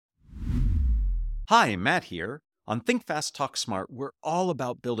Hi, Matt here. On Think Fast, Talk Smart, we're all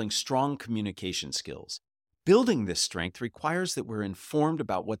about building strong communication skills. Building this strength requires that we're informed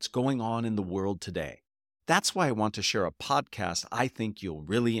about what's going on in the world today. That's why I want to share a podcast I think you'll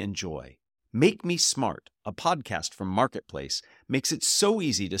really enjoy. Make Me Smart, a podcast from Marketplace, makes it so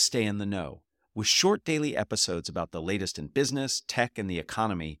easy to stay in the know. With short daily episodes about the latest in business, tech, and the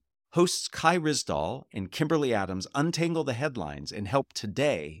economy, hosts Kai Rizdal and Kimberly Adams untangle the headlines and help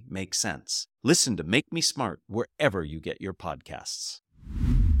today make sense. Listen to Make Me Smart wherever you get your podcasts.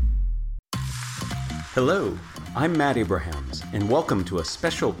 Hello, I'm Matt Abrahams, and welcome to a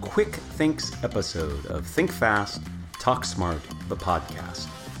special Quick Thinks episode of Think Fast, Talk Smart, the podcast.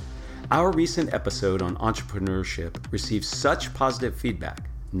 Our recent episode on entrepreneurship received such positive feedback,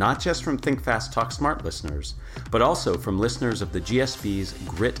 not just from Think Fast, Talk Smart listeners, but also from listeners of the GSB's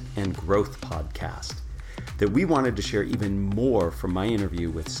Grit and Growth podcast, that we wanted to share even more from my interview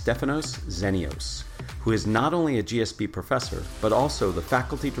with Stefanos Zenios, who is not only a GSB professor, but also the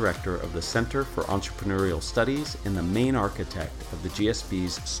faculty director of the Center for Entrepreneurial Studies and the main architect of the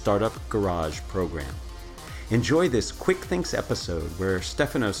GSB's Startup Garage program. Enjoy this Quick Thinks episode where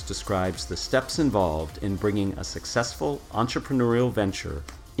Stefanos describes the steps involved in bringing a successful entrepreneurial venture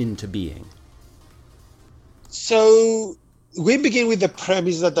into being. So we begin with the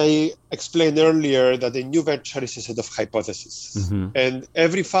premise that I explained earlier, that a new venture is a set of hypotheses. Mm-hmm. And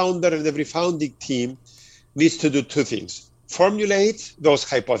every founder and every founding team needs to do two things: formulate those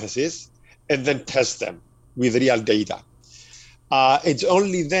hypotheses and then test them with real data. It's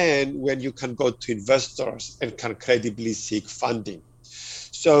only then when you can go to investors and can credibly seek funding.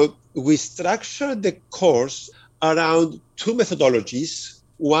 So we structured the course around two methodologies.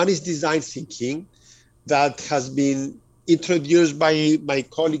 One is design thinking that has been introduced by my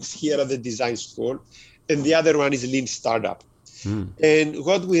colleagues here at the design school, and the other one is lean startup. And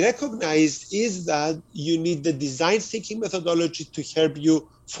what we recognize is that you need the design thinking methodology to help you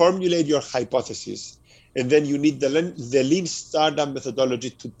formulate your hypothesis. And then you need the lean startup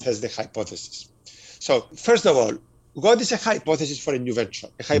methodology to test the hypothesis. So first of all, what is a hypothesis for a new venture?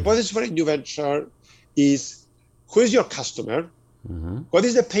 A hypothesis for a new venture is: who is your customer? Mm-hmm. What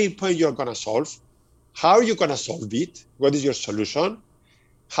is the pain point you're going to solve? How are you going to solve it? What is your solution?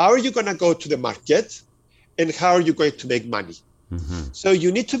 How are you going to go to the market? And how are you going to make money? Mm-hmm. So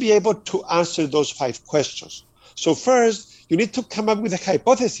you need to be able to answer those 5 questions. So first, you need to come up with a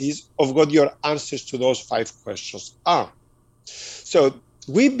hypothesis of what your answers to those 5 questions are. So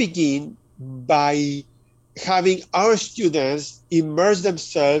we begin by having our students immerse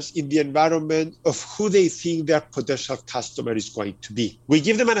themselves in the environment of who they think their potential customer is going to be. We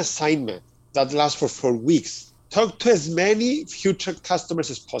give them an assignment that lasts for 4 weeks. Talk to as many future customers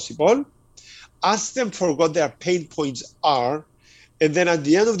as possible. Ask them for what their pain points are. And then at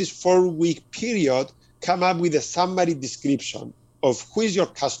the end of this 4-week period, come up with a summary description of who is your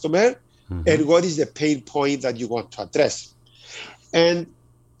customer and what is the pain point that you want to address. And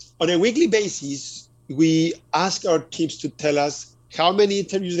on a weekly basis, we ask our teams to tell us how many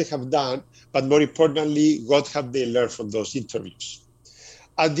interviews they have done, but more importantly, what have they learned from those interviews.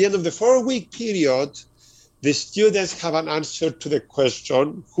 At the end of the 4-week period, the students have an answer to the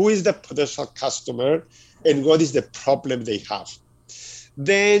question: who is the potential customer and what is the problem they have?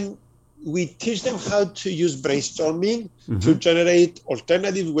 Then we teach them how to use brainstorming to generate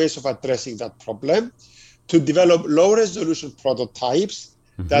alternative ways of addressing that problem, to develop low-resolution prototypes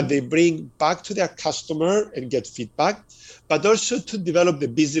that they bring back to their customer and get feedback, but also to develop the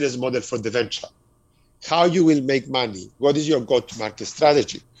business model for the venture. How you will make money, what is your go-to-market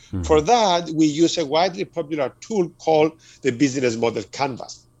strategy? For that, we use a widely popular tool called the business model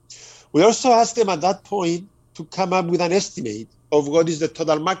canvas. We also ask them at that point to come up with an estimate of what is the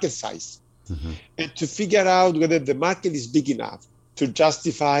total market size and to figure out whether the market is big enough to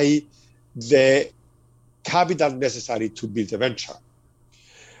justify the capital necessary to build a venture.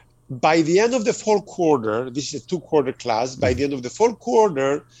 By the end of the 4th quarter, this is a 2-quarter class, by the end of the 4th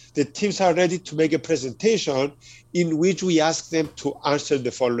quarter, the teams are ready to make a presentation in which we ask them to answer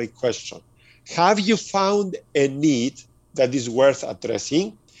the following question: have you found a need that is worth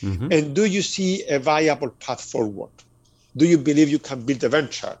addressing? And do you see a viable path forward? Do you believe you can build a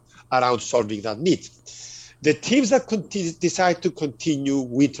venture around solving that need? The teams that decide to continue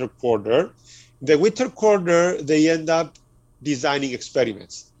winter quarter, the winter quarter, they end up designing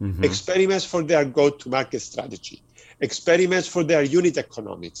experiments. Experiments for their go-to-market strategy, experiments for their unit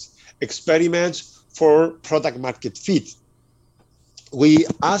economics, experiments for product market fit. We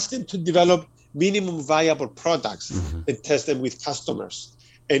ask them to develop minimum viable products and test them with customers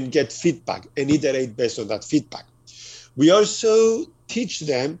and get feedback and iterate based on that feedback. We also teach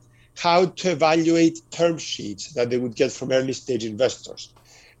them how to evaluate term sheets that they would get from early stage investors.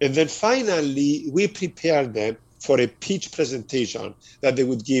 And then finally, we prepare them for a pitch presentation that they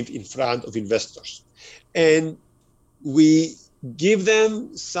would give in front of investors. And we give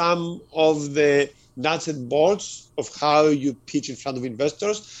them some of the nuts and bolts of how you pitch in front of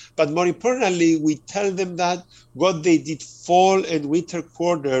investors. But more importantly, we tell them that what they did fall and winter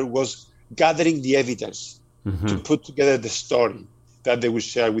quarter was gathering the evidence to put together the story that they will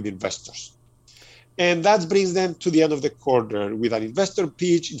share with investors. And that brings them to the end of the quarter with an investor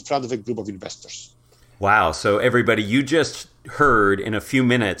pitch in front of a group of investors. Wow. So everybody, you just heard in a few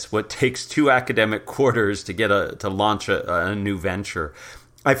minutes what takes 2 academic quarters to launch a new venture.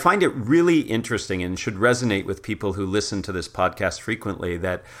 I find it really interesting and should resonate with people who listen to this podcast frequently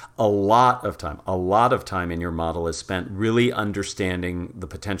that a lot of time in your model is spent really understanding the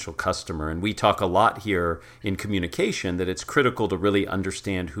potential customer. And we talk a lot here in communication that it's critical to really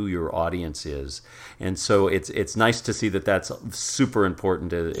understand who your audience is. And so it's nice to see that that's super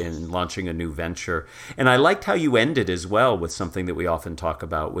important in launching a new venture. And I liked how you ended as well with something that we often talk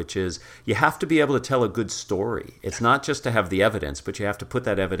about, which is you have to be able to tell a good story. It's not just to have the evidence, but you have to put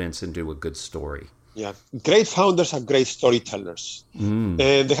that evidence into a good story. Yeah, great founders are great storytellers. And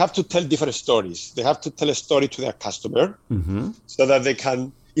they have to tell different stories. They have to tell a story to their customer so that they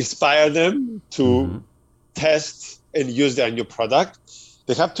can inspire them to test and use their new product.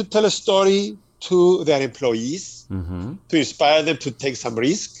 They have to tell a story to their employees to inspire them to take some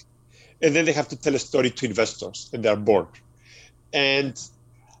risk. And then they have to tell a story to investors and their board. And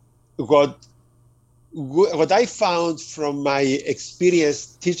what I found from my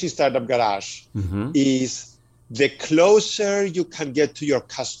experience teaching Startup Garage is the closer you can get to your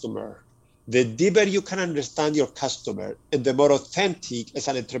customer, the deeper you can understand your customer, and the more authentic as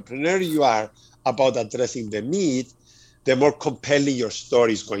an entrepreneur you are about addressing the need, the more compelling your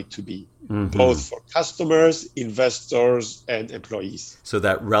story is going to be, both for customers, investors, and employees. So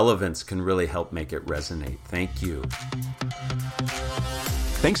that relevance can really help make it resonate. Thank you.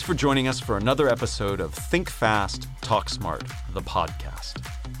 Thanks for joining us for another episode of Think Fast, Talk Smart, the podcast.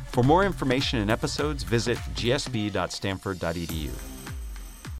 For more information and episodes, visit gsb.stanford.edu.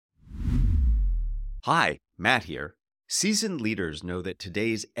 Hi, Matt here. Seasoned leaders know that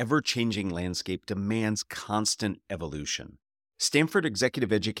today's ever-changing landscape demands constant evolution. Stanford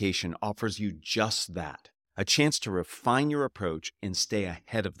Executive Education offers you just that, a chance to refine your approach and stay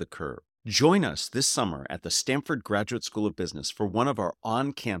ahead of the curve. Join us this summer at the Stanford Graduate School of Business for one of our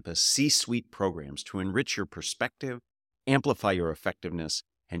on-campus C-suite programs to enrich your perspective, amplify your effectiveness,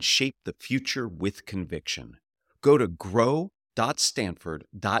 and shape the future with conviction. Go to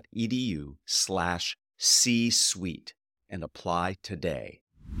grow.stanford.edu/C-suite and apply today.